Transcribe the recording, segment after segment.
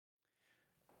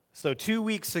So 2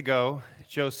 weeks ago,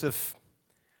 Joseph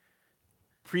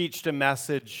preached a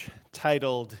message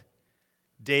titled,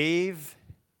 Dave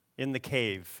in the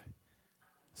Cave,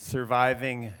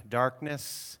 Surviving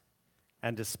Darkness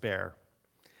and Despair.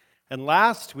 And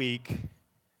last week,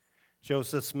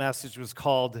 Joseph's message was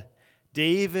called,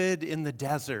 David in the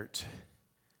Desert,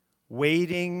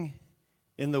 Waiting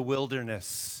in the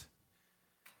Wilderness.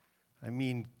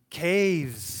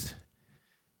 Caves,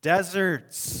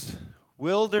 deserts,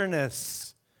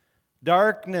 wilderness,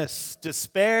 darkness,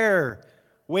 despair,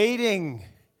 waiting.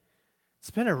 It's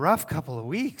been a rough couple of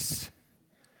weeks.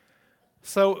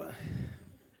 So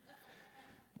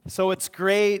it's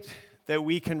great that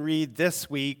we can read this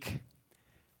week,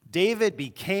 David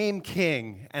became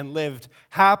king and lived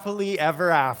happily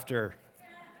ever after.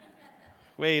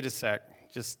 Wait a sec.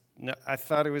 No, I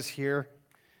thought it was here.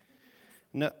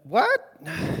 No, what?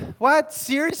 What?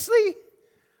 Seriously?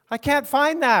 I can't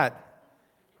find that.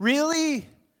 Really?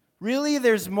 Really?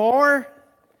 There's more?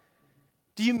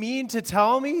 Do you mean to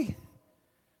tell me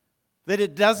that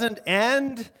it doesn't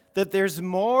end? That there's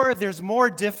more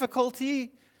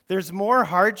difficulty? There's more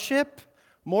hardship?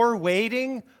 More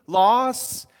waiting?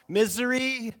 Loss?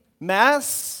 Misery?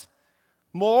 Mess?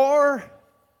 More?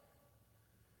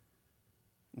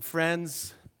 And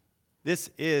friends,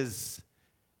 this is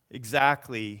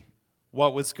exactly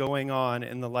what was going on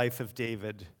in the life of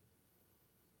David.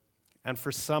 And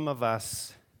for some of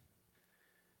us,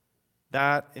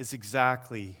 that is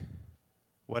exactly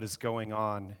what is going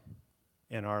on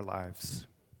in our lives.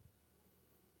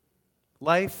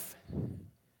 Life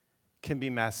can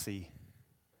be messy.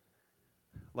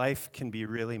 Life can be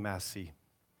really messy.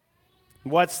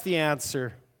 What's the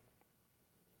answer?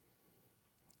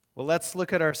 Well, let's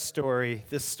look at our story.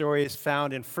 This story is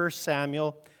found in 1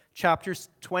 Samuel chapters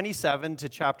 27 to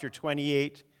chapter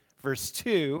 28, verse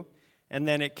 2, and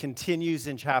then it continues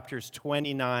in chapters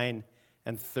 29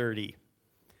 and 30.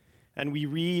 And we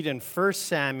read in 1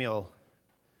 Samuel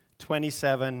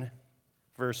 27,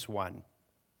 verse 1.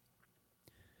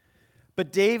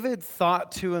 But David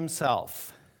thought to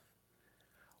himself,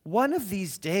 one of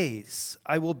these days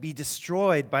I will be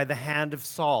destroyed by the hand of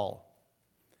Saul.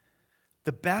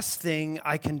 The best thing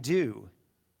I can do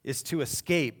is to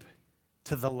escape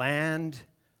to the land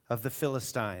of the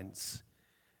Philistines.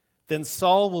 Then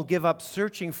Saul will give up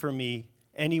searching for me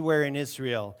anywhere in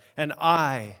Israel, and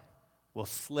I will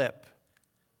slip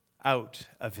out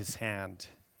of his hand.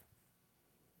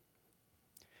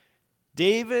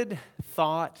 David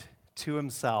thought to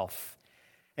himself,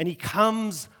 and he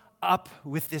comes up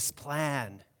with this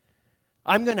plan.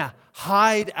 I'm going to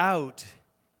hide out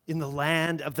in the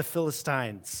land of the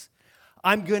Philistines.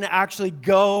 I'm going to actually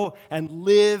go and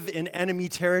live in enemy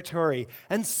territory.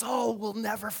 And Saul will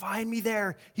never find me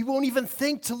there. He won't even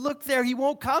think to look there. He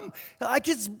won't come.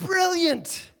 It's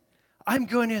brilliant. I'm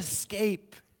going to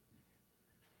escape.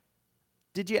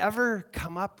 Did you ever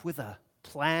come up with a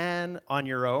plan on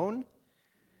your own?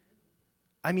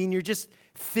 You're just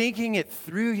thinking it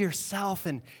through yourself,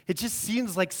 and it just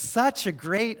seems like such a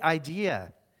great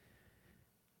idea.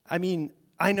 I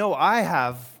know I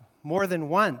have more than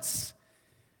once.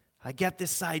 I get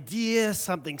this idea,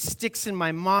 something sticks in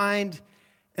my mind,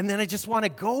 and then I just want to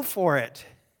go for it.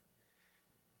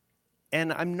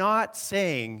 And I'm not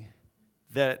saying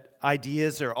that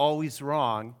ideas are always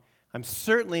wrong. I'm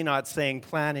certainly not saying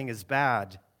planning is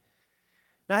bad.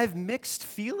 Now, I have mixed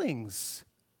feelings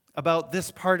about this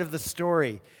part of the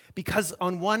story because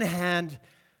on one hand,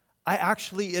 I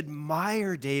actually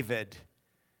admire David.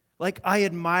 I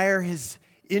admire his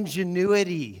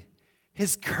ingenuity,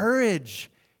 his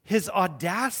courage, his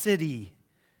audacity.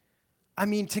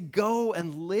 To go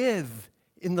and live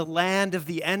in the land of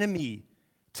the enemy,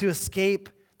 to escape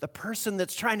the person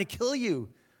that's trying to kill you.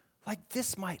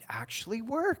 This might actually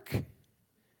work.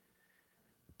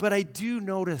 But I do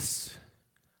notice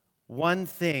one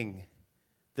thing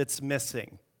that's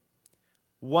missing.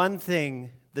 One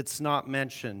thing that's not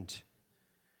mentioned.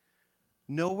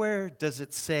 Nowhere does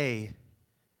it say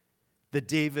that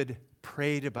David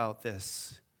prayed about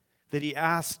this, that he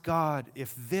asked God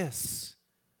if this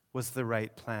was the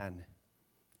right plan.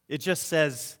 It just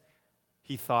says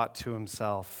he thought to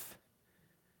himself.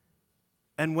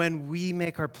 And when we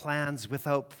make our plans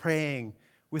without praying,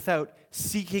 without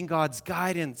seeking God's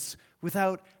guidance,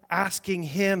 without asking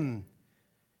him,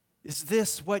 is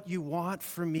this what you want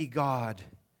from me, God?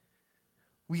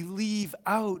 We leave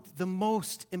out the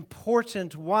most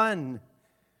important one.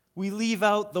 We leave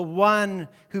out the one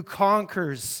who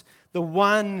conquers, the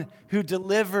one who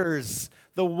delivers,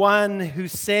 the one who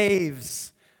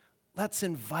saves. Let's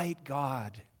invite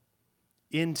God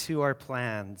into our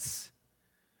plans.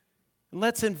 And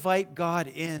let's invite God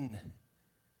in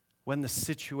when the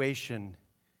situation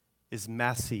is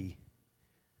messy.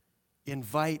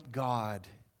 Invite God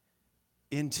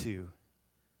into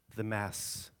the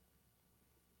mess.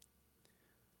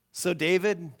 So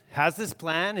David has this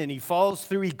plan and he follows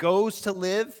through. He goes to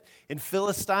live in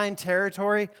Philistine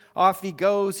territory. Off he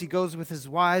goes. He goes with his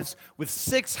wives, with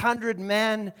 600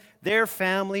 men, their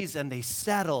families, and they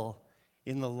settle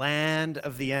in the land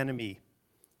of the enemy.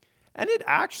 And it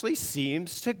actually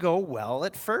seems to go well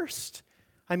at first.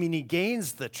 I mean, he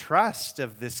gains the trust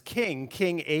of this king,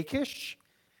 King Achish.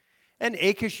 And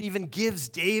Achish even gives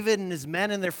David and his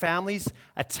men and their families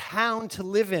a town to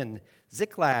live in,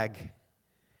 Ziklag.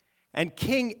 And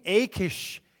King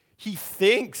Achish, he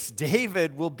thinks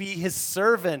David will be his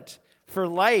servant for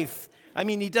life. I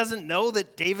mean, he doesn't know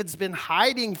that David's been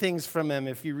hiding things from him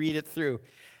if you read it through.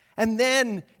 And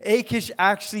then Achish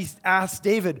actually asks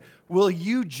David, will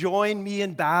you join me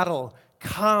in battle?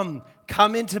 Come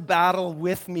into battle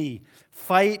with me.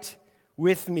 Fight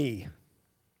with me.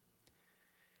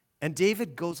 And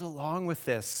David goes along with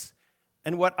this.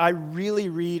 And what I really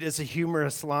read is a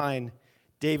humorous line.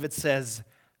 David says,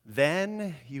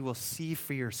 then you will see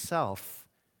for yourself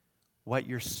what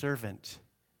your servant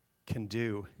can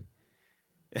do.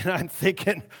 And I'm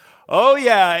thinking, oh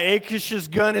yeah, Achish is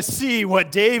going to see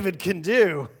what David can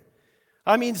do.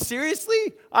 I mean,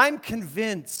 seriously, I'm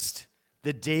convinced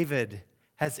that David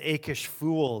has Achish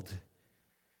fooled.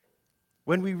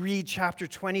 When we read chapter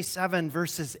 27,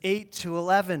 verses 8 to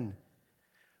 11,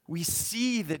 we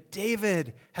see that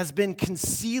David has been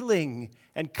concealing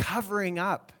and covering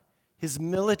up his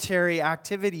military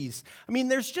activities. I mean,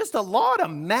 there's just a lot of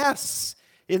mess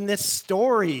in this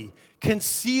story.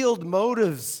 Concealed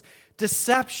motives,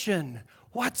 deception.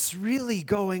 What's really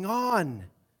going on?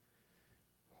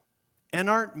 And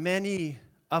aren't many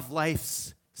of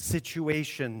life's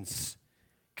situations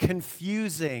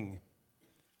confusing,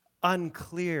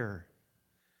 unclear,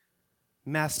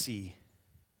 messy?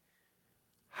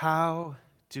 How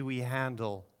do we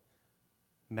handle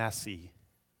messy?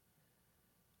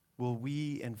 Will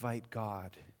we invite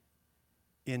God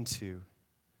into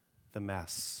the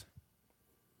mess?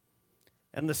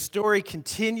 And the story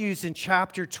continues in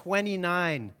chapter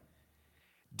 29.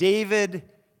 David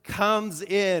comes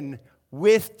in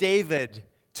with David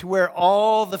to where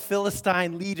all the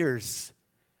Philistine leaders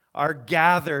are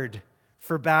gathered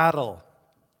for battle.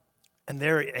 And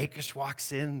there Achish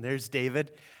walks in, there's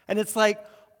David. And it's like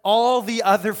all the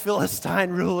other Philistine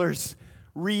rulers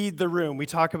read the room. We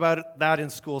talk about that in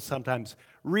school sometimes.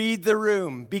 Read the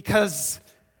room, because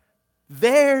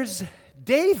there's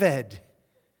David,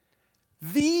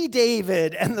 the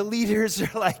David. And the leaders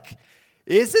are like,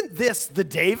 isn't this the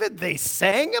David they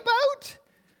sang about?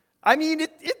 I mean,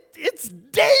 it's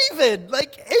David.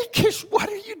 Like, Achish, what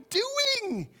are you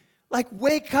doing? Like,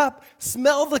 wake up,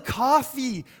 smell the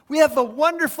coffee. We have a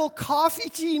wonderful coffee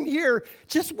team here.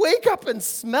 Just wake up and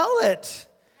smell it.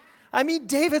 I mean,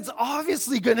 David's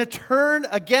obviously going to turn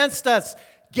against us.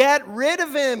 Get rid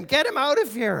of him. Get him out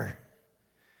of here.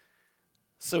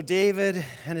 So David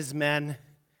and his men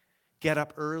get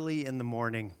up early in the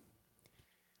morning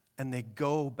and they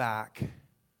go back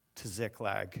to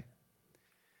Ziklag.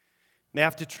 They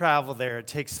have to travel there. It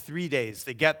takes 3 days.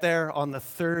 They get there on the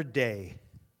third day.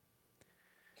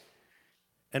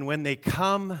 And when they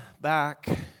come back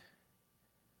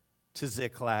to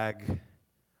Ziklag,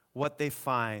 what they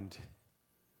find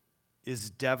is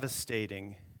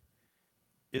devastating.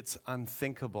 It's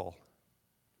unthinkable.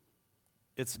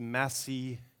 It's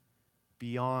messy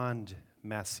beyond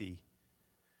messy.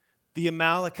 The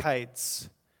Amalekites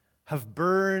have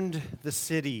burned the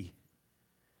city.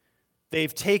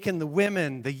 They've taken the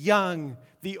women, the young,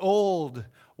 the old,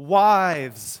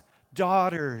 wives,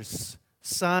 daughters,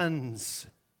 sons.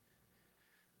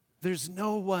 There's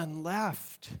no one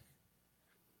left.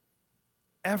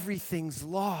 Everything's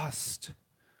lost.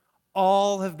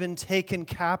 All have been taken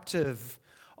captive.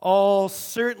 All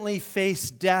certainly face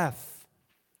death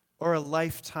or a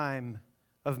lifetime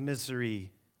of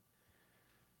misery.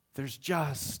 There's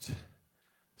just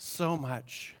so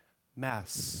much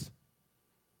mess.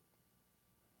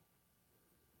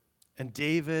 And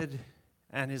David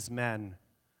and his men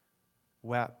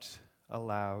wept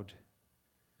aloud.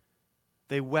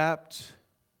 They wept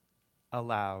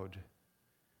aloud.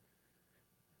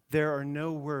 There are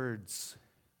no words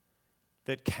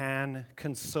that can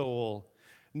console,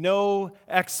 no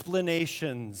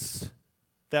explanations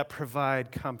that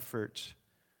provide comfort,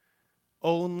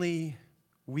 only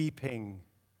weeping,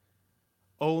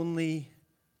 only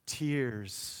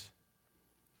tears,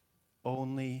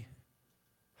 only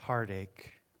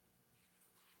heartache.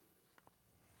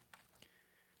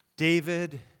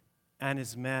 David and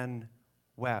his men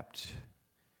wept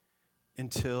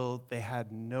until they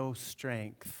had no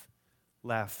strength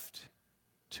left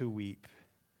to weep.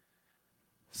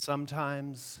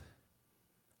 Sometimes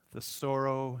the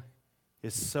sorrow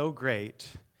is so great,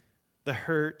 the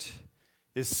hurt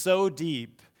is so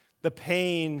deep, the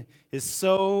pain is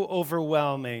so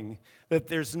overwhelming that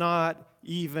there's not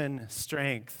even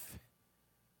strength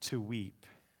to weep.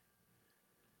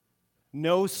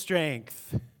 No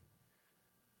strength,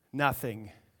 nothing,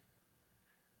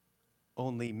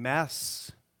 only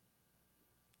mess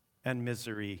and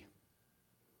misery.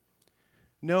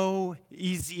 No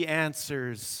easy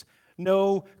answers,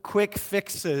 no quick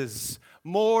fixes,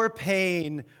 more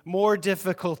pain, more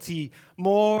difficulty,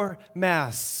 more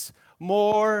mess,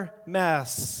 more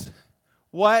mess.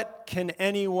 What can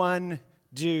anyone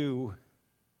do?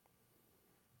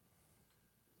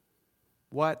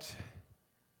 What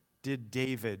did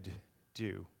David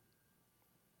do?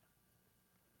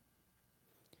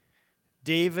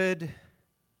 David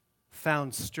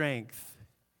found strength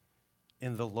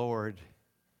in the Lord,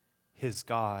 his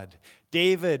God.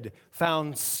 David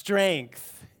found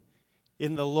strength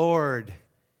in the Lord,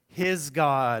 his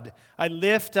God. I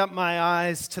lift up my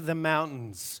eyes to the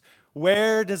mountains.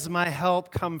 Where does my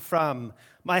help come from?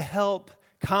 My help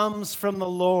comes from the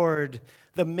Lord,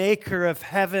 the maker of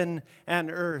heaven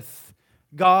and earth.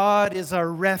 God is our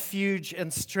refuge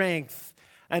and strength,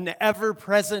 an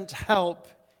ever-present help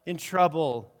in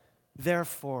trouble.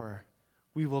 Therefore,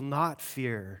 we will not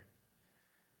fear.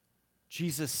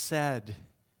 Jesus said,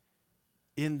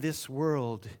 in this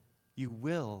world you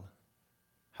will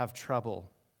have trouble,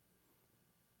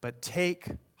 but take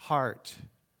heart.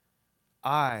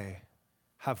 I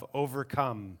have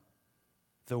overcome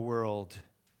the world.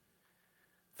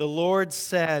 The Lord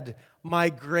said, my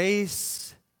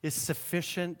grace is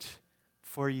sufficient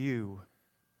for you,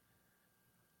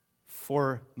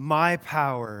 for my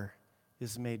power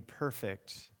is made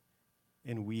perfect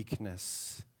in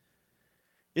weakness.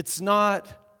 It's not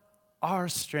our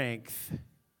strength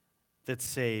that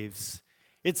saves.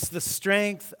 It's the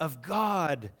strength of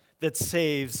God that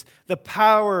saves, the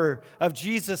power of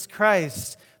Jesus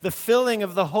Christ, the filling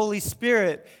of the Holy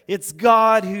Spirit. It's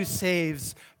God who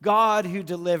saves, God who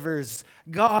delivers,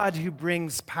 God who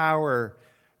brings power,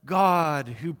 God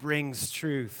who brings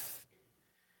truth.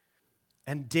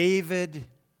 And David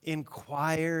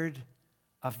inquired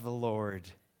of the Lord.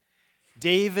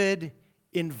 David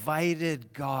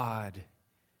invited God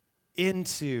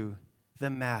into the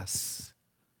mess.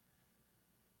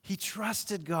 He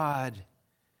trusted God.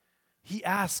 He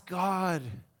asked God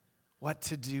what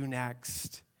to do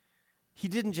next. He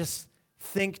didn't just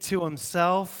think to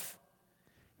himself.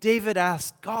 David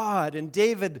asked God, and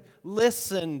David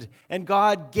listened, and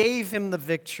God gave him the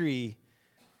victory.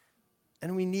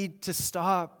 And we need to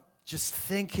stop just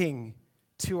thinking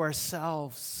to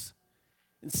ourselves.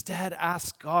 Instead,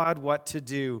 ask God what to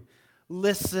do.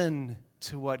 Listen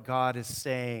to what God is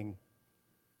saying.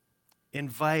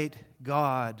 Invite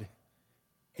God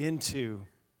into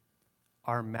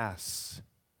our mess.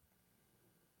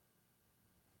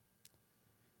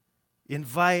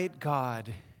 Invite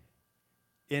God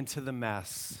into the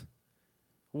mess.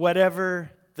 Whatever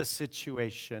the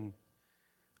situation,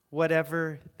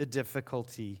 whatever the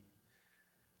difficulty,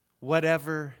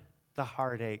 whatever the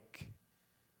heartache,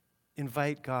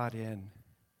 invite God in.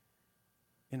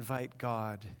 Invite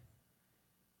God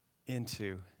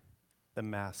into the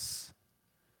mess.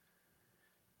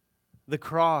 The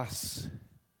cross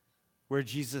where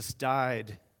Jesus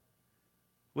died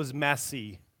was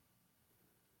messy.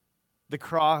 The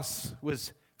cross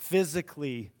was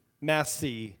physically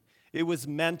messy. It was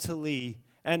mentally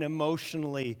and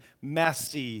emotionally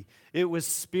messy. It was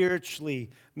spiritually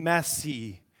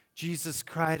messy. Jesus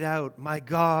cried out, my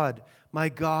God,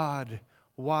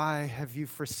 why have you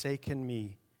forsaken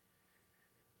me?"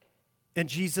 And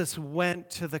Jesus went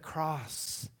to the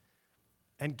cross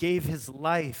and gave his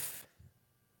life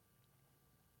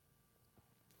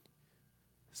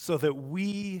so that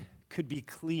we could be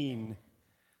clean,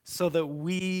 so that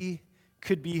we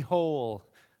could be whole,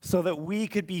 so that we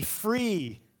could be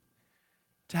free,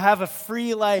 to have a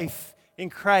free life in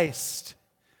Christ,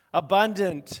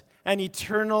 abundant and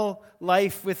eternal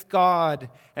life with God.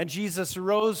 And Jesus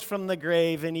rose from the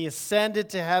grave and he ascended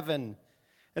to heaven.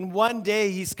 And one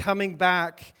day he's coming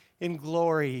back in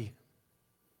glory.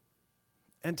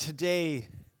 And today,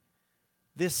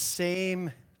 this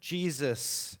same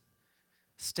Jesus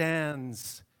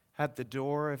stands at the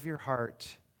door of your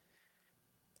heart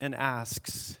and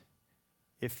asks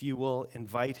if you will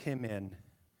invite him in.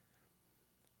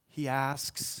 He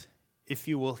asks if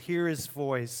you will hear his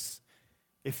voice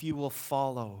if you will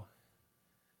follow.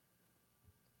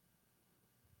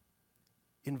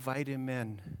 Invite him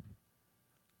in.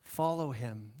 Follow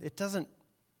him. It doesn't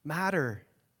matter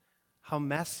how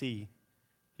messy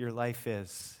your life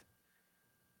is.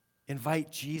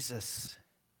 Invite Jesus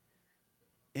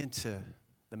into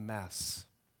the mess.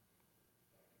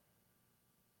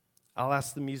 I'll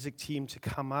ask the music team to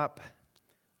come up.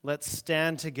 Let's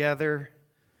stand together.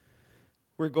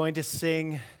 We're going to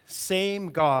sing,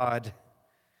 Same God.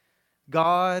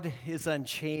 God is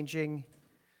unchanging.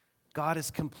 God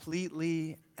is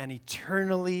completely and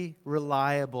eternally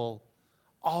reliable,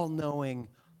 all-knowing,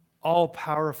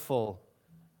 all-powerful.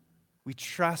 We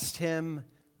trust him.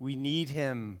 We need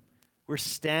him. We're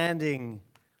standing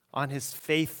on his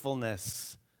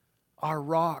faithfulness, our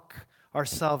rock, our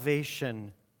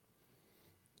salvation.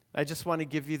 I just want to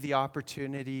give you the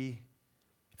opportunity,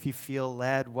 if you feel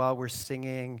led while we're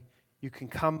singing, you can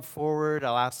come forward.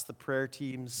 I'll ask the prayer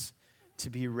teams to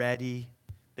be ready.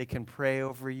 They can pray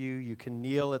over you. You can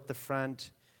kneel at the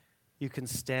front. You can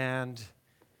stand.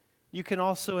 You can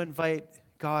also invite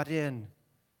God in,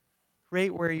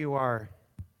 right where you are.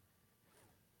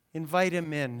 Invite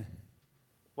him in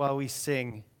while we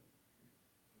sing.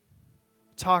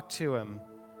 Talk to him.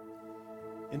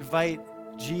 Invite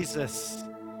Jesus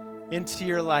into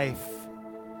your life,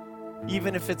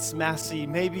 even if it's messy,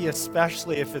 maybe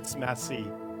especially if it's messy.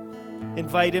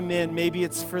 Invite him in. Maybe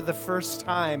it's for the first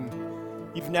time.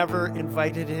 You've never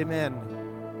invited him in,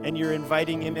 and you're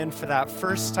inviting him in for that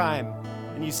first time.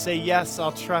 And you say, yes,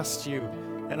 I'll trust you,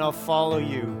 and I'll follow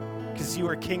you, because you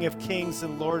are King of Kings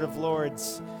and Lord of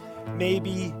Lords.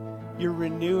 Maybe you're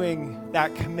renewing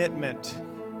that commitment.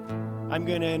 I'm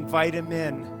going to invite him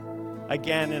in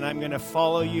again, and I'm going to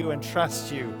follow you and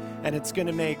trust you, and it's going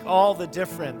to make all the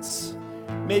difference.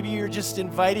 Maybe you're just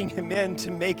inviting him in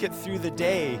to make it through the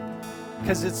day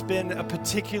because it's been a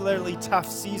particularly tough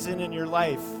season in your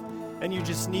life, and you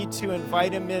just need to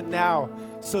invite him in now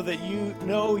so that you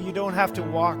know you don't have to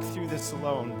walk through this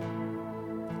alone.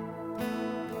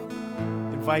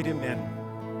 Invite him in.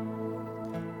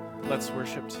 Let's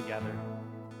worship together.